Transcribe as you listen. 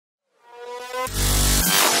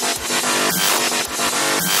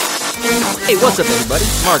Hey, what's up everybody?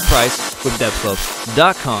 Mark Price with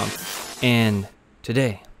DevSlopes.com, and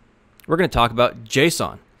today we're going to talk about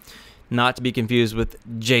JSON, not to be confused with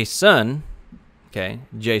JSON, okay?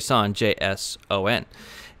 JSON, J-S-O-N.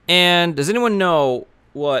 And does anyone know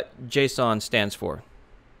what JSON stands for?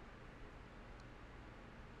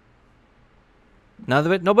 None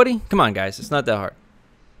of it? Nobody? Come on guys, it's not that hard.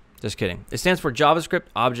 Just kidding. It stands for JavaScript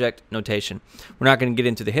Object Notation. We're not going to get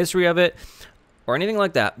into the history of it or anything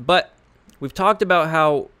like that, but we've talked about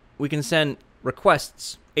how we can send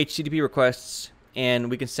requests, HTTP requests, and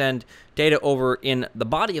we can send data over in the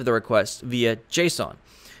body of the request via JSON.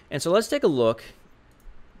 And so let's take a look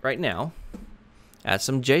right now at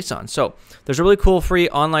some JSON. So there's a really cool free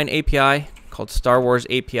online API called Star Wars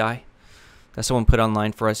API that someone put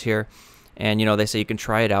online for us here. And, you know, they say you can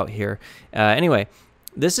try it out here. Anyway,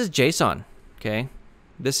 this is JSON, okay?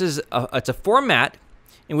 This is it's a format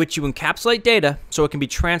in which you encapsulate data so it can be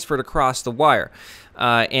transferred across the wire.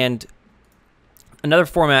 And another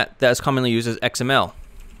format that is commonly used is XML.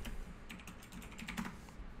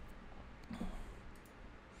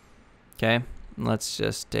 Okay, let's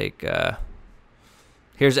just take,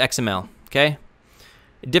 here's XML, okay?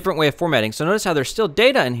 A different way of formatting. So notice how there's still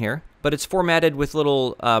data in here, but it's formatted with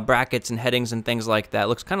little brackets and headings and things like that. It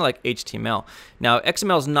looks kind of like HTML. Now,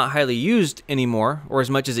 XML is not highly used anymore, or as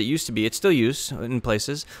much as it used to be. It's still used in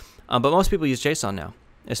places, but most people use JSON now,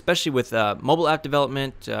 especially with mobile app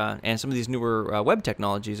development and some of these newer web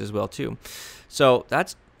technologies as well too. So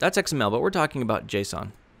that's XML, but we're talking about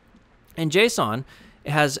JSON. And JSON,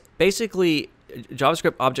 it has basically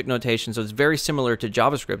JavaScript Object Notation, so it's very similar to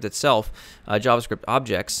JavaScript itself, JavaScript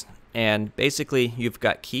objects. And basically, you've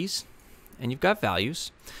got keys and you've got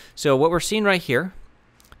values. So what we're seeing right here,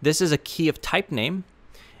 this is a key of type name,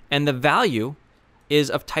 and the value is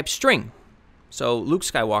of type string. So Luke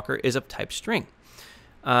Skywalker is of type string.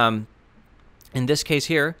 In this case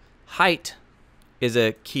here, height is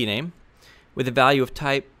a key name with a value of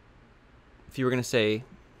type. If you were going to say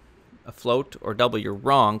a float or double, you're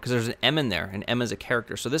wrong because there's an M in there, and M is a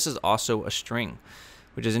character. So this is also a string,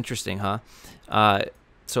 which is interesting, huh?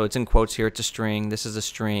 So it's in quotes here. It's a string. This is a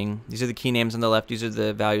string. These are the key names on the left. These are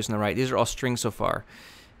the values on the right. These are all strings so far.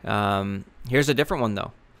 Here's a different one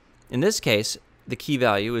though. In this case, the key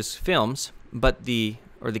value is films, but the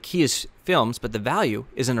key is films, but the value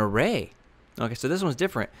is an array. Okay, so this one's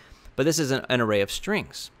different, but this is an array of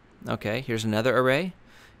strings. Okay, here's another array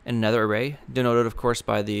and another array, denoted of course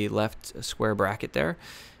by the left square bracket there,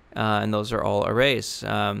 and those are all arrays.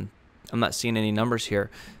 I'm not seeing any numbers here,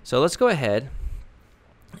 so let's go ahead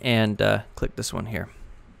and click this one here.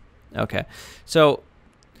 Okay, so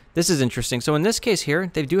this is interesting. So in this case here,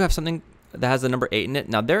 they do have something that has the number 8 in it.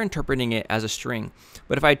 Now they're interpreting it as a string,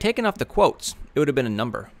 but if I had taken off the quotes, it would have been a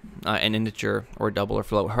number, an integer or double or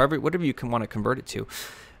float, however, whatever you can want to convert it to.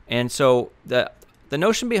 And so the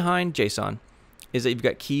notion behind JSON is that you've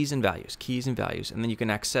got keys and values, and then you can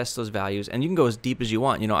access those values, and you can go as deep as you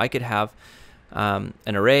want. You know, I could have an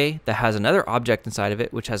array that has another object inside of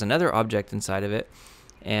it, which has another object inside of it,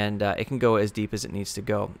 and it can go as deep as it needs to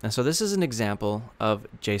go. And so this is an example of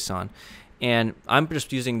JSON, and I'm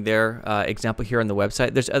just using their example here on the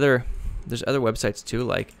website. There's other websites too,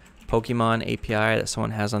 like Pokemon API that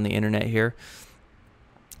someone has on the internet here.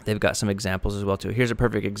 They've got some examples as well too. Here's a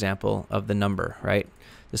perfect example of the number, right?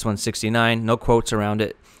 This one's 69, no quotes around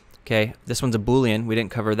it. Okay, this one's a Boolean. We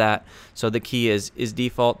didn't cover that. So the key is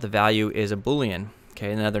default. The value is a Boolean.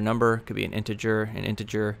 Okay, another number could be an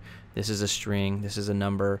integer. This is a string. This is a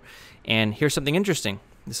number. And here's something interesting.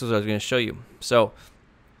 This is what I was going to show you. So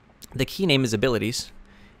the key name is abilities,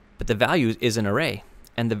 but the value is an array.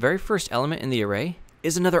 And the very first element in the array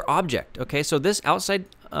is another object. Okay, so this outside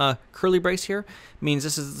curly brace here means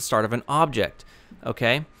this is the start of an object.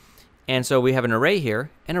 Okay, and so we have an array here,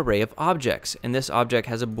 an array of objects. And this object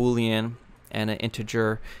has a Boolean and an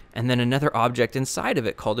integer, and then another object inside of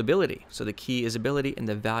it called ability. So the key is ability and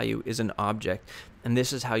the value is an object. And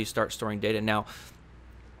this is how you start storing data. Now,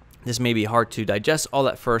 this may be hard to digest all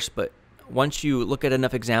at first, but once you look at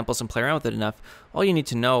enough examples and play around with it enough, all you need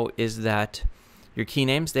to know is that your key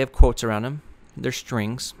names, they have quotes around them. They're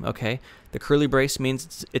strings, okay? The curly brace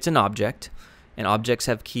means it's an object, and objects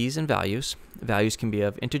have keys and values. Values can be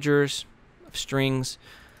of integers, of strings,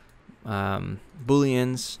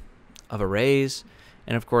 Booleans, of arrays,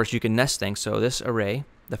 and of course you can nest things. So this array,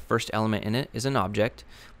 the first element in it is an object.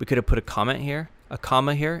 We could have put a comma here,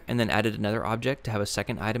 and then added another object to have a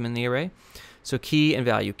second item in the array. So key and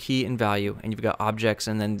value, and you've got objects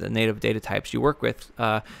and then the native data types you work with,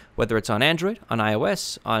 whether it's on Android, on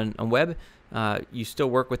iOS, on web, you still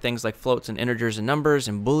work with things like floats and integers and numbers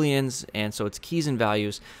and booleans, and so it's keys and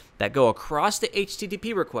values that go across the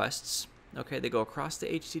HTTP requests. Okay, they go across the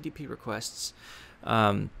HTTP requests,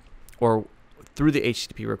 or through the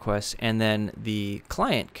HTTP requests, and then the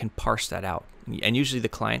client can parse that out. And usually the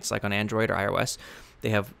clients, like on Android or iOS, they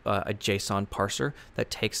have a JSON parser that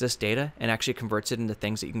takes this data and actually converts it into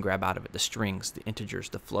things that you can grab out of it, the strings, the integers,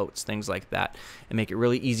 the floats, things like that, and make it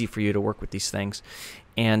really easy for you to work with these things.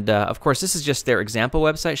 And of course, this is just their example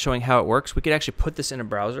website showing how it works. We could actually put this in a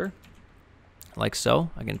browser, like so.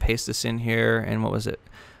 I can paste this in here, and what was it?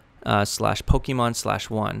 Slash Pokemon slash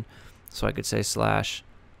 1. So I could say slash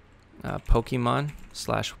Pokemon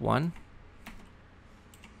slash 1,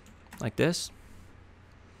 like this.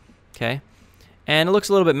 Okay. And it looks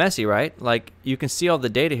a little bit messy, right? Like, you can see all the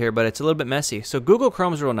data here, but it's a little bit messy. So Google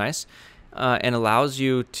Chrome's real nice, and allows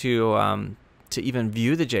you to even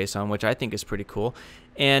view the JSON, which I think is pretty cool.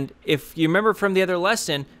 And if you remember from the other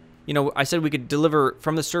lesson, you know, I said we could deliver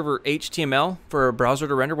from the server HTML for a browser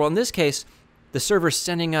to render. Well, in this case, the server's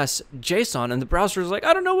sending us JSON, and the browser's like,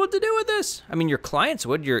 I don't know what to do with this. I mean, your clients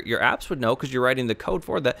would, your apps would know because you're writing the code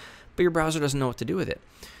for that, but your browser doesn't know what to do with it.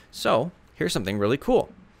 So here's something really cool.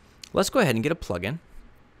 Let's go ahead and get a plugin.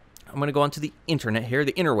 I'm going to go onto the internet here,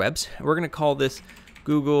 the interwebs. We're going to call this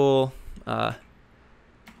Google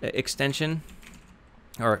extension,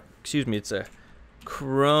 or excuse me, it's a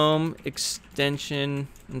Chrome extension.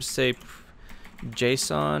 Let's say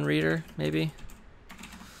JSON Reader, maybe.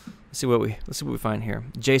 Let's see what we find here.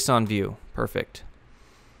 JSON view, perfect.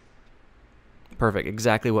 Perfect,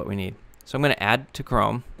 exactly what we need. So I'm going to add to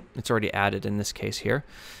Chrome. It's already added in this case here.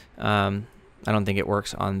 I don't think it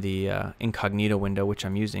works on the incognito window, which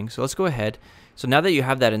I'm using. So let's go ahead. So now that you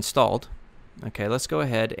have that installed, okay, let's go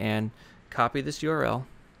ahead and copy this URL.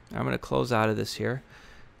 I'm going to close out of this here,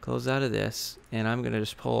 close out of this, and I'm going to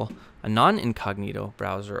just pull a non-incognito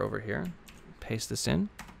browser over here, paste this in.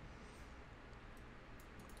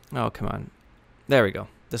 Oh, come on. There we go.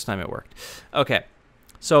 This time it worked. Okay.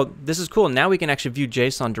 So this is cool. Now we can actually view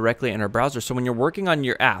JSON directly in our browser. So when you're working on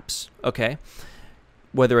your apps, okay,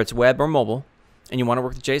 whether it's web or mobile, and you want to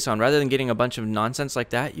work with JSON, rather than getting a bunch of nonsense like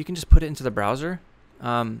that, you can just put it into the browser.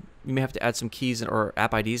 You may have to add some keys or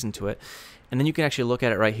app IDs into it. And then you can actually look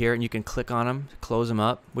at it right here, and you can click on them, close them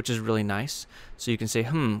up, which is really nice. So you can say,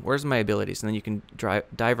 where's my abilities? And then you can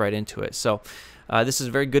dive right into it. So this is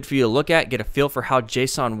very good for you to look at, get a feel for how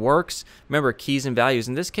JSON works. Remember, keys and values.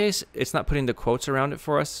 In this case, it's not putting the quotes around it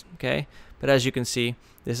for us, okay? But as you can see,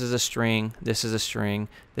 this is a string, this is a string,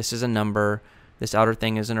 this is a number, this outer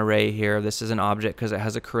thing is an array here, this is an object because it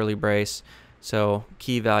has a curly brace. So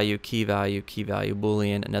key value, key value, key value,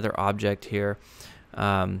 boolean, another object here.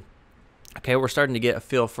 Okay, we're starting to get a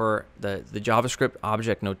feel for the JavaScript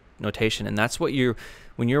object notation, and that's what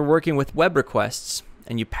when you're working with web requests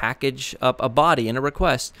and you package up a body in a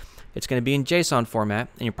request, it's going to be in JSON format,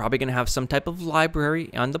 and you're probably going to have some type of library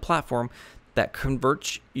on the platform that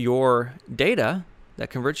converts your data,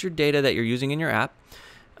 that you're using in your app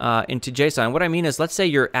into JSON. What I mean is, let's say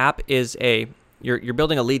your app is you're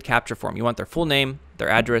building a lead capture form. You want their full name, their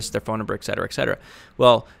address, their phone number, etc., etc.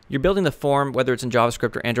 Well, you're building the form, whether it's in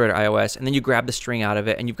JavaScript or Android or iOS, and then you grab the string out of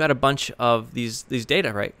it, and you've got a bunch of these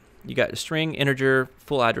data, right? You got a string, integer,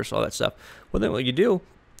 full address, all that stuff. Well, then what you do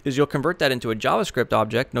is you'll convert that into a JavaScript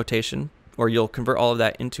object notation, or you'll convert all of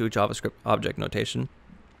that into a JavaScript object notation,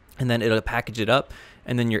 and then it'll package it up,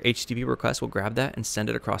 and then your HTTP request will grab that and send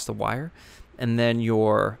it across the wire, and then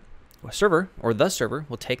your server, or the server,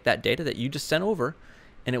 will take that data that you just sent over,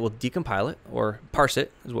 and it will decompile it, or parse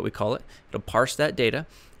it is what we call it. It'll parse that data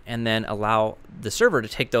and then allow the server to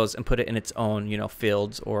take those and put it in its own,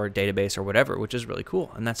 fields or database or whatever, which is really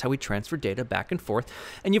cool. And that's how we transfer data back and forth.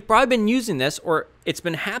 And you've probably been using this, or it's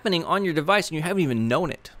been happening on your device and you haven't even known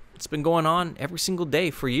it. It's been going on every single day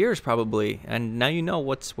for years probably, and now you know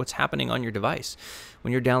what's happening on your device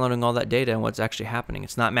when you're downloading all that data and what's actually happening.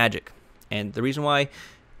 It's not magic. And the reason why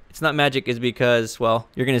it's not magic is because, well,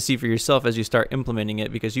 you're going to see for yourself as you start implementing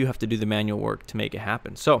it, because you have to do the manual work to make it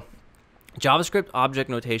happen. So JavaScript object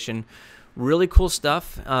notation, really cool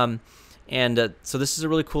stuff. So this is a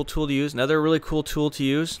really cool tool to use. Another really cool tool to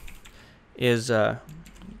use is,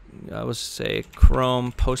 let's say,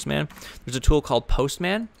 Chrome Postman. There's a tool called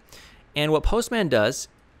Postman. And what Postman does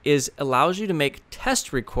is allows you to make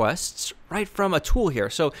test requests right from a tool here.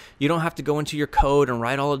 So you don't have to go into your code and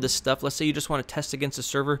write all of this stuff. Let's say you just want to test against a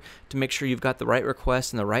server to make sure you've got the right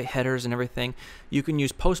requests and the right headers and everything. You can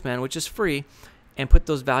use Postman, which is free, and put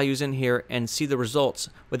those values in here and see the results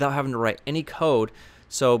without having to write any code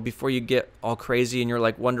So before you get all crazy and you're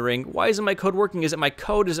like wondering, why isn't my code working? Is it my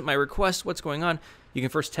code? Is it my request? What's going on? You can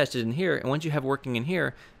first test it in here. And once you have working in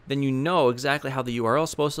here, then you know exactly how the URL is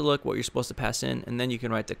supposed to look, what you're supposed to pass in, and then you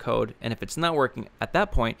can write the code. And if it's not working at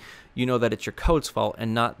that point, you know that it's your code's fault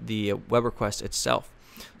and not the web request itself.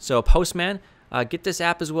 So Postman, get this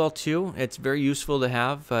app as well too. It's very useful to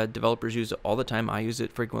have. Developers use it all the time. I use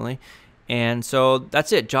it frequently. And so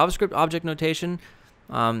that's it. JavaScript Object Notation.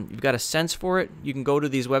 You've got a sense for it. You can go to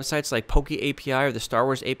these websites like Poke API or the Star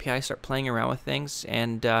Wars API, start playing around with things,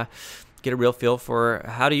 and get a real feel for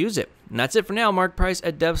how to use it. And that's it for now. Mark Price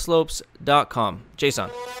at devslopes.com.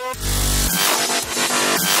 JSON.